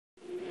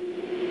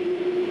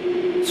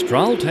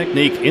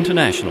Straaltechniek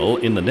International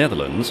in the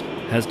Netherlands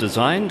has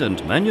designed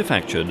and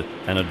manufactured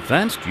an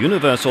advanced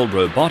universal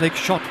robotic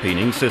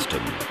shotpeening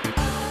system.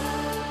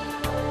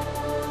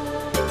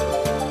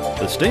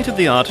 The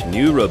state-of-the-art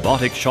new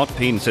robotic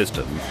shotpeen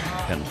system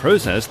can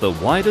process the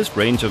widest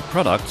range of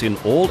products in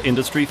all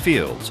industry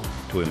fields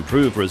to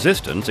improve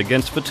resistance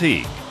against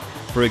fatigue,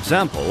 for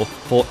example,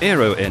 for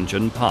aero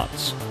engine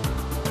parts.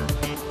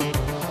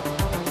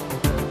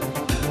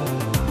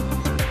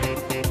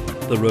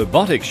 The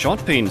robotic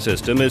shotpeen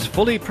system is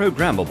fully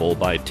programmable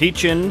by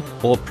teach-in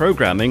or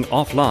programming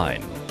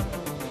offline.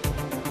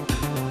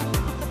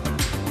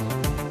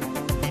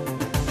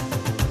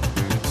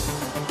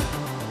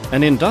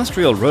 An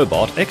industrial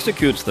robot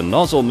executes the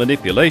nozzle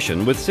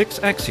manipulation with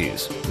 6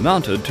 axes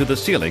mounted to the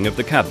ceiling of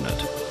the cabinet.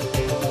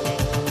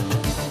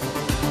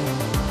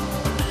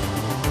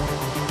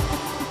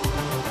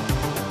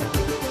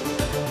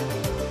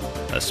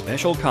 A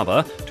special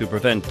cover to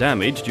prevent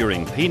damage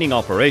during peening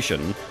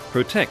operation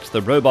protects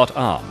the robot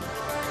arm.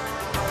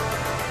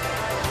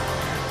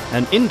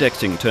 An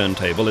indexing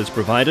turntable is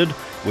provided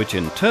which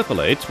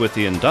interpolates with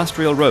the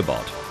industrial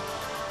robot.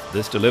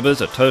 This delivers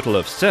a total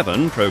of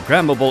 7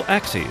 programmable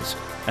axes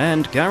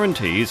and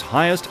guarantees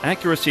highest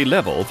accuracy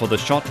level for the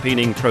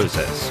shotpeening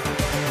process.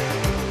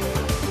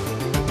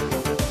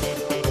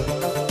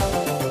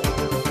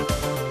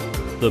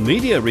 The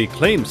media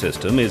reclaim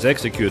system is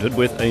executed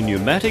with a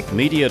pneumatic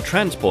media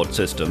transport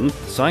system,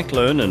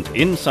 cyclone and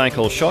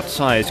in-cycle shot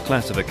size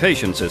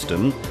classification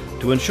system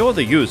to ensure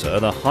the user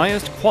the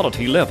highest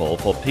quality level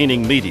for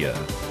peening media.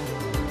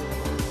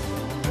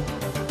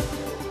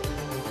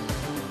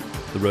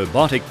 The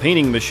robotic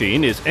peening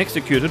machine is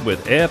executed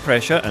with air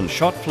pressure and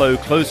shot flow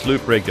closed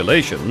loop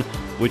regulation,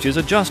 which is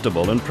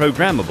adjustable and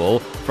programmable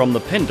from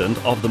the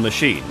pendant of the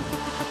machine.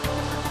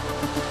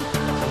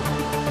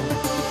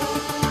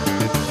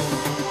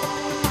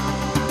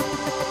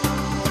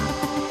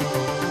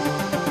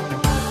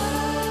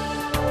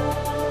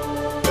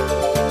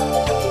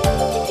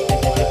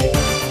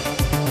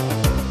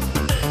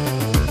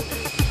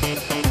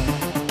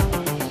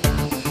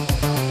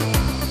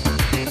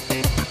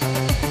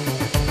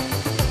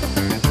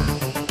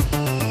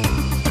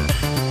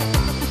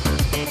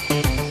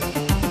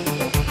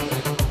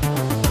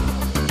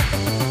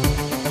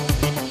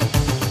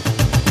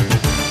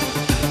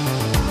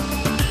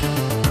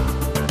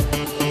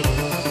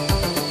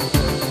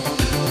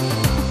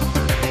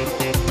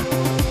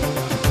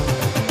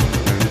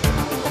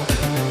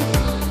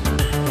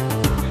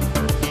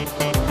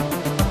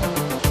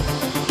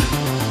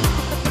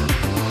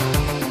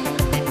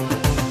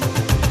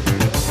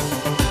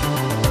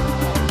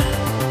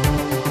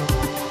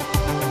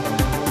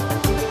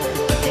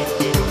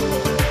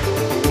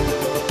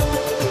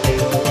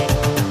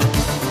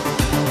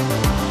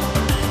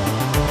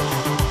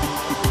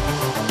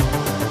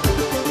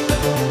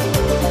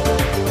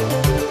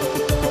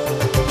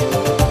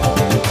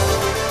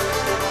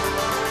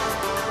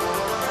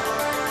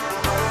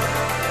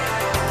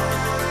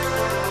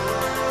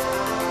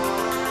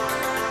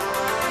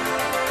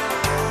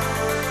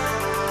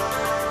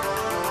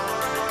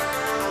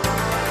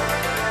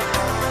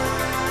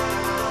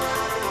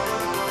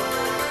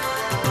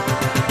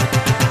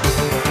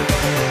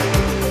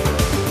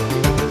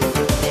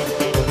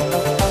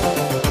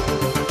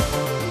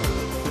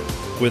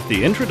 With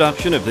the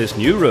introduction of this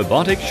new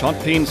robotic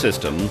shotpeen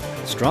system,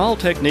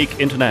 Straaltechniek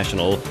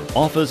International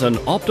offers an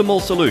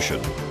optimal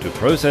solution to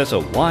process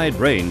a wide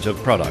range of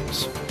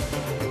products.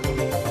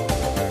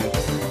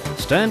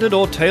 Standard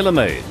or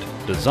tailor-made,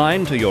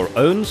 designed to your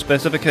own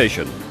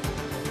specification.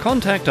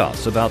 Contact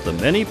us about the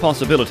many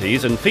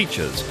possibilities and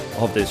features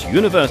of this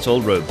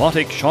universal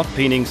robotic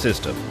shotpeening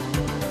system.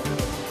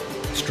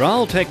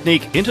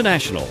 Straaltechniek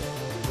International,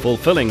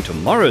 fulfilling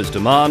tomorrow's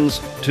demands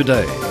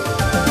today.